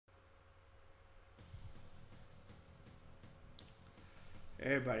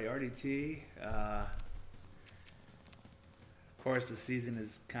Everybody, RDT. Of course, the season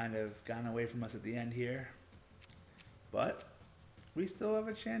has kind of gone away from us at the end here, but we still have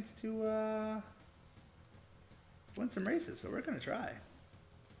a chance to win some races, so we're going to try.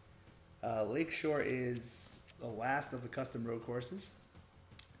 Lakeshore is the last of the custom road courses.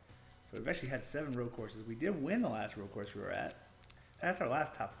 So we've actually had 7 road courses. We did win the last road course we were at. That's our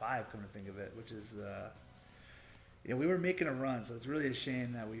last top 5, come to think of it, which is, yeah, we were making a run, so it's really a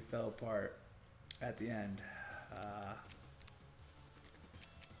shame that we fell apart at the end.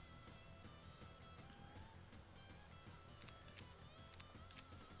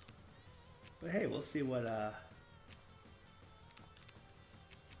 But hey, we'll see what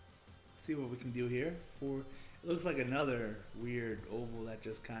we can do here. It looks like another weird oval that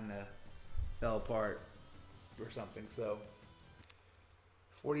just kind of fell apart or something. So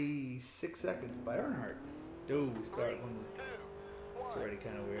 46 seconds by Earnhardt. Dude, we start when it's already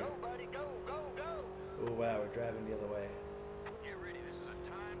kind of weird. Oh wow, we're driving the other way. Get ready, this is a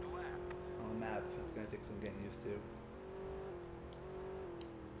timed lap. On the map, it's gonna take some getting used to.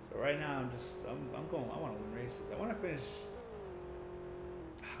 So right now I'm going. I want to win races. I want to finish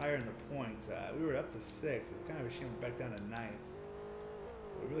higher in the points. We were up to 6. It's kind of a shame we're back down to 9th.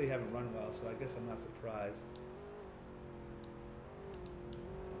 We really haven't run well, so I guess I'm not surprised.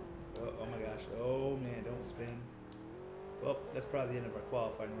 Oh my gosh. Oh man, don't spin. Well, that's probably the end of our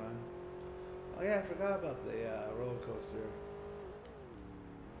qualifying run. Oh yeah, I forgot about the roller coaster.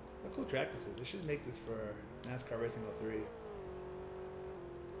 What a cool track this is. They should make this for NASCAR Racing 03.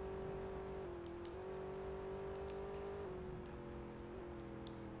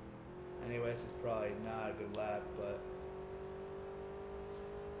 Anyway, this is probably not a good lap, but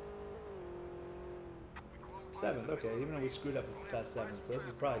 7th, okay, even though we screwed up, we got 7th, so this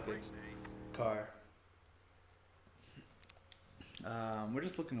is probably a good car. We're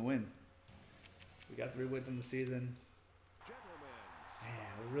just looking to win. We got 3 wins in the season.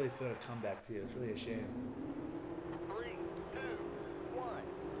 Man, we really feel a comeback too. It's really a shame. 3, 2, 1.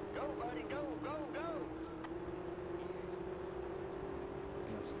 Go, buddy, go, go, go.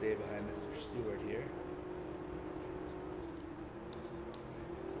 I'm gonna stay behind Mr. Stewart here.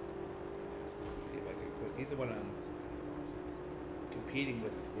 See if I can quick. He's the one I'm competing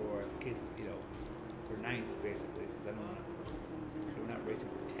with for case, you know, for 9th basically, since I don't want to. So we're not racing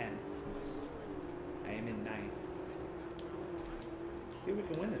for 10th. I am in 9th. See if we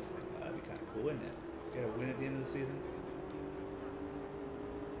can win this thing. That'd be kind of cool, wouldn't it? Get a win at the end of the season.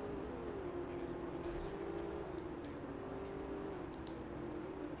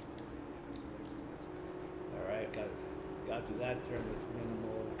 All right, got through that turn with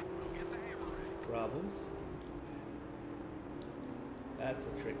minimal problems. That's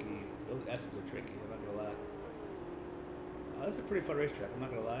a tricky. Those S's are tricky. I'm not gonna lie. That's a pretty fun racetrack. I'm not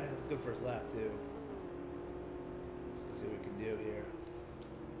gonna lie. That's a good first lap too. So let's see what we can do here.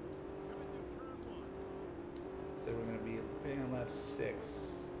 So we're gonna be putting on lap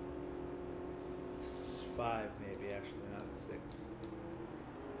 6, 5 maybe actually, not 6.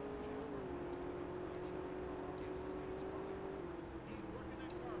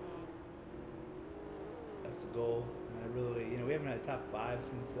 That's the goal. And I really, you know, we haven't had a top 5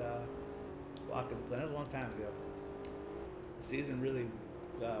 since Watkins Glen. That was a long time ago. The season really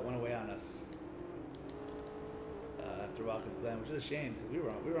went away on us after Watkins Glen, which is a shame because we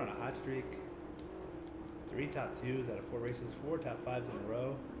were on a hot streak. 3 top 2s out of 4 races, 4 top 5s in a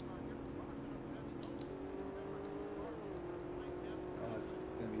row. It's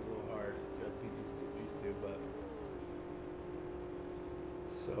gonna be a little hard to beat these two, but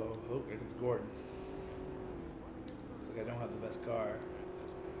so here comes Gordon. Looks like I don't have the best car.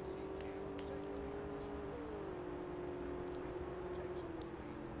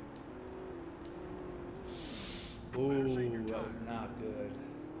 Ooh, that was not good.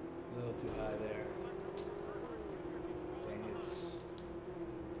 A little too high there. Dang it.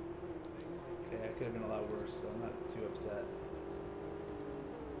 Okay, that could have been a lot worse, so I'm not too upset.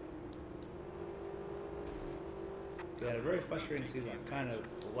 Yeah, a very frustrating season.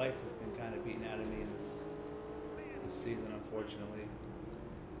 Life has been kind of beaten out of me in this season, unfortunately.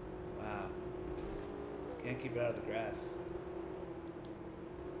 Wow. Can't keep it out of the grass.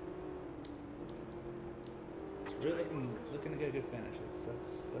 Really looking to get a good finish.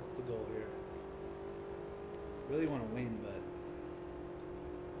 That's the goal here. Really want to win, but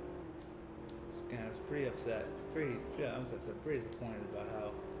I was pretty upset. I was upset. Pretty disappointed about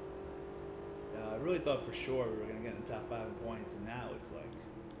how. I really thought for sure we were going to get in the top 5 in points, and now it's like.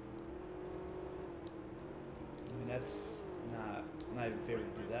 I mean, that's not. I'm not even favored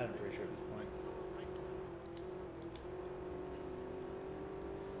to do that. I'm pretty sure at this point.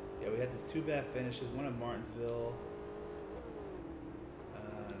 Yeah, we had these two bad finishes. One at Martinsville.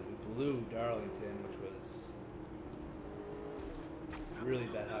 We blew Darlington, which was really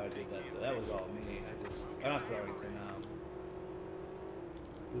bad how I did that, though. That was all me. Not Darlington,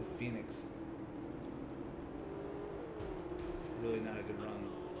 blew Phoenix. Really not a good run.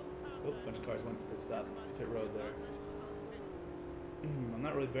 Oh, a bunch of cars went to pit stop, pit road there. I'm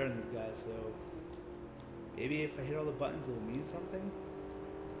not really better than these guys, so maybe if I hit all the buttons, it will mean something.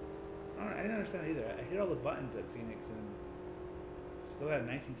 I didn't understand either. I hit all the buttons at Phoenix and still had a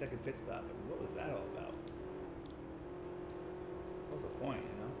 19-second pit stop. I mean, what was that all about? What was the point,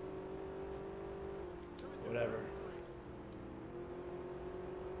 you know? Whatever.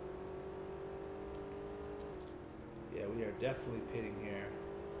 Yeah, we are definitely pitting here.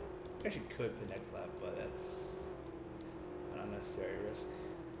 I actually could pit next lap, but that's an unnecessary risk.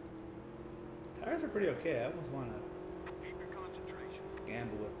 Tires are pretty okay. I almost want to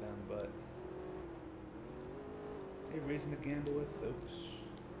gamble with them, but any reason to gamble with? Oops.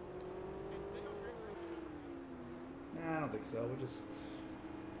 Nah, I don't think so. We'll just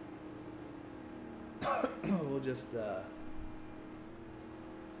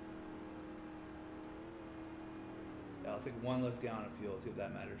I'll take one less gallon of fuel, see if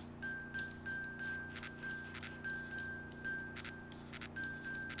that matters.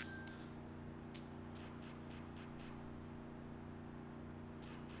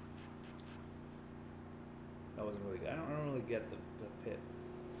 That wasn't really good. I don't really get the pit.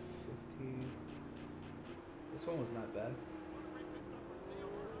 15. This one was not bad.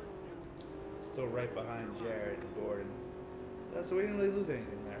 Still right behind Jared and Gordon. So we didn't really lose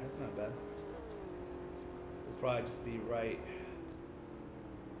anything there. That's not bad. We'll probably just be right.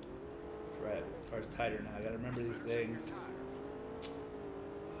 That's right. The car's tighter now. I gotta remember these things.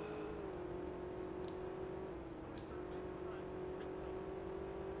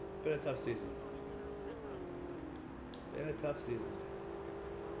 Been a tough season. Been a tough season.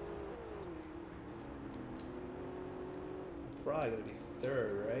 I'm probably gonna be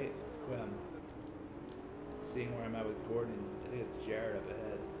third, right? That's where I'm seeing where I'm at with Gordon. I think it's Jared up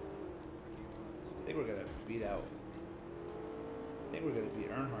ahead. I think we're gonna beat out. I think we're gonna beat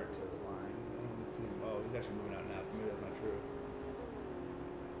Earnhardt to the line. I don't see him. Oh, he's actually moving out now, so maybe that's not true.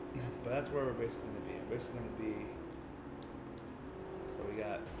 But that's where we're basically gonna be. We're basically gonna be. So we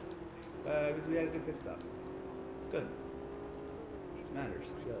got. We had a good pit stop. Good. It matters.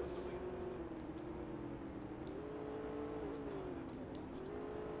 It does.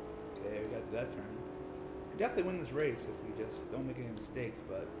 Okay, we got to that turn. We definitely win this race if we just don't make any mistakes,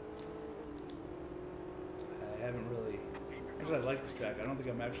 but I haven't really. Actually, I like this track. I don't think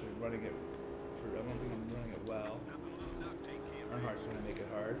I'm actually running it. I don't think I'm running it well. Earnhardt's gonna make it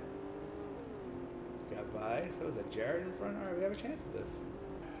hard. Got by. So is that Jared in front? All right, we have a chance at this.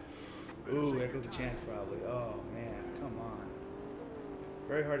 Ooh, there goes the chance probably. Oh man, come on.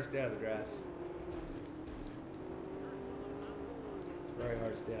 Very hard to stay out of the grass. It's very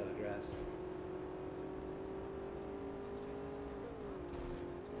hard to stay out of the grass.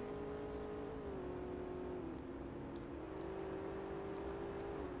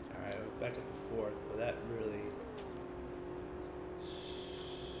 Alright, we're back up to fourth, but that really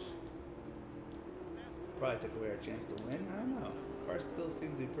probably took away our chance to win. I don't know. The car still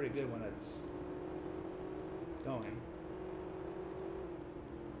seems to be pretty good when it's going.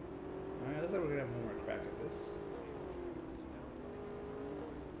 Alright, looks like we're gonna have one more crack at this.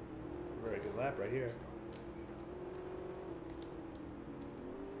 Very good lap right here.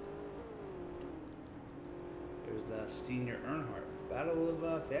 There's the senior Earnhardt. Battle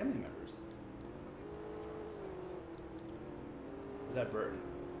of family members. Is that Burton?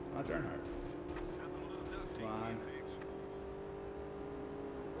 Oh, that's Earnhardt. Come on.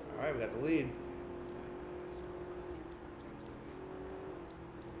 Alright, we got the lead.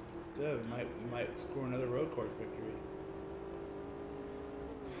 It's good. We might score another road course victory.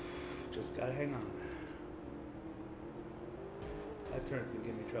 Just gotta hang on. That turn's gonna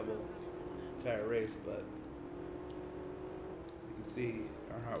give me trouble the entire race, but as you can see,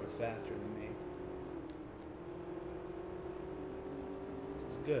 Earnhardt was faster than me.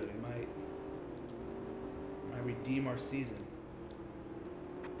 This is good. We might redeem our season.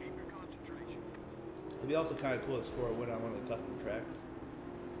 It'd be also kind of cool to score a win on one of the custom tracks.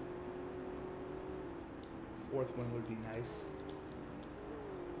 Fourth one would be nice.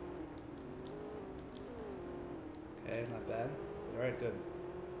 Okay, not bad. Alright, good.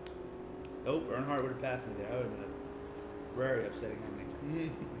 Nope, Earnhardt would have passed me there. That would have been a very upsetting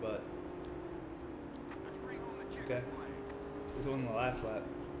ending. But okay. This one in the last lap.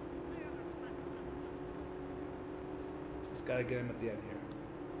 Just gotta get him at the end here.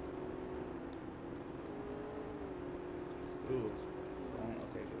 Ooh.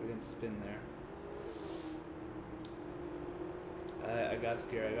 Okay, so we didn't spin there. I got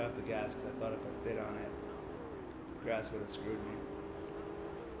scared. I got off the gas because I thought if I stayed on it, grass would have screwed me.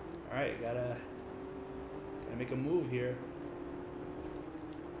 Alright, gotta make a move here.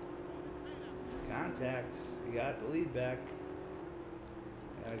 Contact. We got the lead back.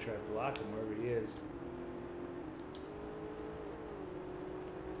 Gotta try to block him wherever he is.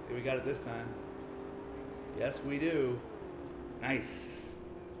 Okay, we got it this time. Yes, we do. Nice.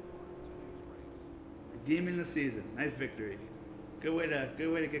 Redeeming the season. Nice victory. Good way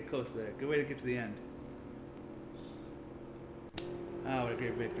to get close there. Good way to get to the end. Oh, what a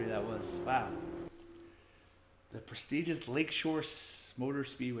great victory that was. Wow. The prestigious Lakeshore Motor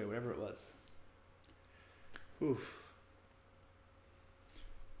Speedway, whatever it was. Oof.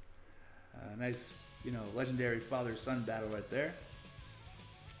 Nice, legendary father-son battle right there.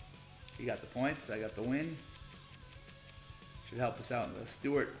 He got the points. I got the win. Should help us out.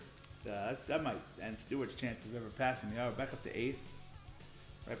 Stewart, that might end Stewart's chances of ever passing me. We're back up to 8th.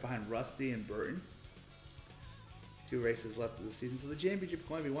 Right behind Rusty and Burton. 2 races left of the season. So the championship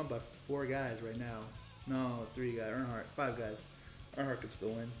can only be won by 4 guys right now. No, 3 guys. Earnhardt. 5 guys. Earnhardt could still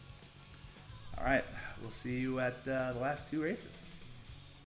win. All right. We'll see you at the last 2 races.